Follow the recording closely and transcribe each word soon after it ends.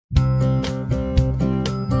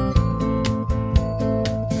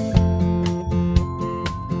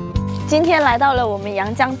今天来到了我们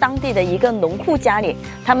阳江当地的一个农户家里，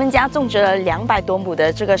他们家种植了200多亩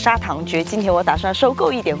的这个砂糖桔，今天我打算收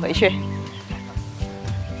购一点回去。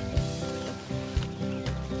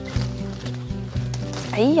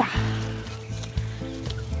哎呀，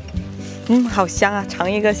好香啊！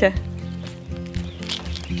尝一个先。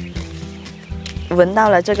闻到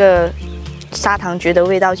了这个砂糖桔的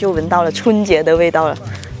味道，就闻到了春节的味道了。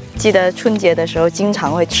记得春节的时候经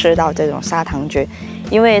常会吃到这种砂糖桔。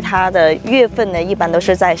 因为它的月份呢，一般都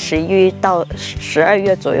是在11到12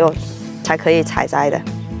月左右才可以采摘的。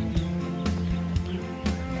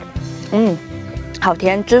好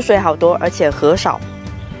甜，汁水好多，而且核少，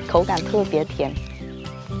口感特别甜。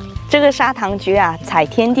这个砂糖桔啊，采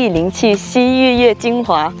天地灵气，吸月月精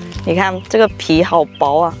华。你看这个皮好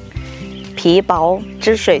薄啊，皮薄，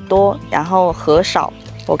汁水多，然后核少。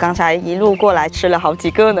我刚才一路过来吃了好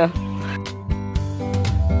几个呢。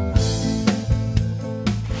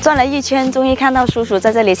 轉了一圈，終於看到叔叔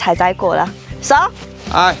在這裡採摘果了。叔，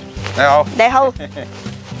哎，你好，你好，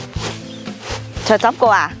採摘果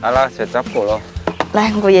啊？係啦，採摘果咯。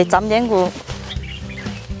來，我也斬點果。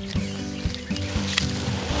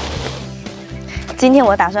今天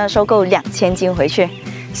我打算收購2000斤回去，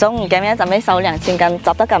所以唔驚咩？就咩收2000斤，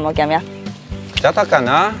執得緊冇驚咩？執得緊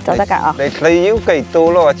啊！執得緊啊！你要幾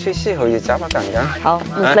多咯？出師可以執得緊㗎。好，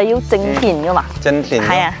你要正片㗎嘛？正片。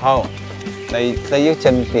係啊。好。 你要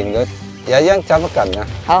正片嘅，有一樣執得緊啊！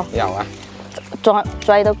好，有啊。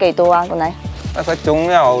栽到幾多啊？個你？佢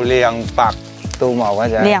總有200多畝嘅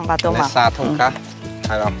啫。200多畝。砂糖桔，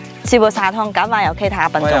係咯。是部砂糖桔還有其他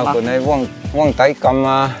品種嗎？有嗰啲皇帝柑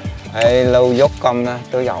啊，老玉柑啊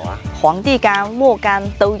都有啊。皇帝柑、沃柑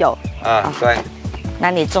都有。啊，對。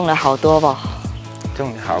那你種了好多不？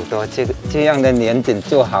 種好多，這樣的年景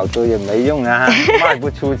做好多也沒用啊，賣不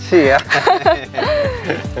出去啊。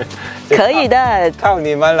可以的，靠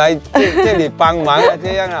你們來這裡幫忙啊，這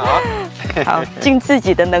樣啊，好，盡自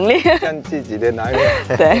己的能力，盡自己的能力。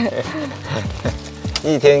對，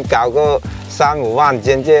一天搞個3、5萬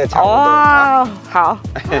斤，這差不多。哇，好，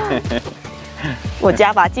我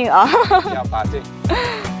加把勁啊，加把勁。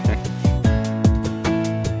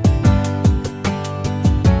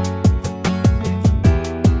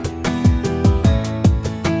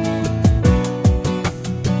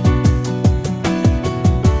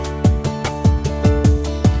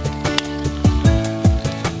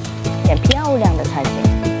 漂亮的才行。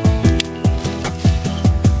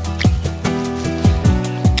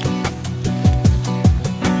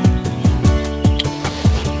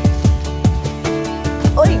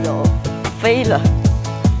哎呦，飞了！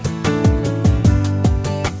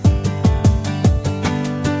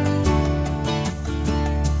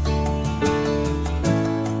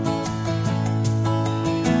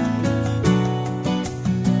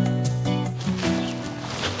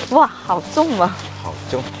哇，好重啊！好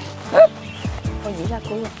重。 我一下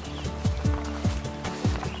过了，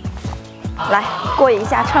来過一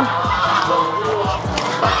下秤。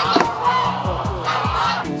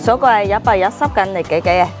嗰個係110斤嚟幾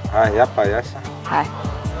啊？係110。係。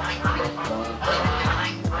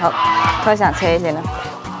好，開上車先啦。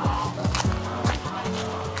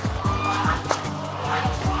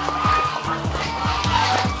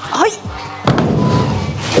哎。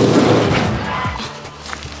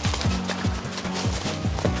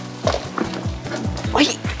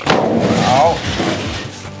 好，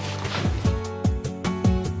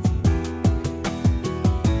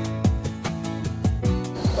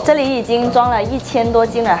这里已经装了1000多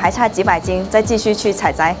斤了，还差几百斤，再继续去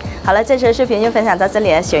采摘。好了，这期的视频就分享到这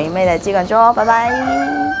里了，喜欢鱼妹的记关注哦，拜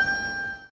拜。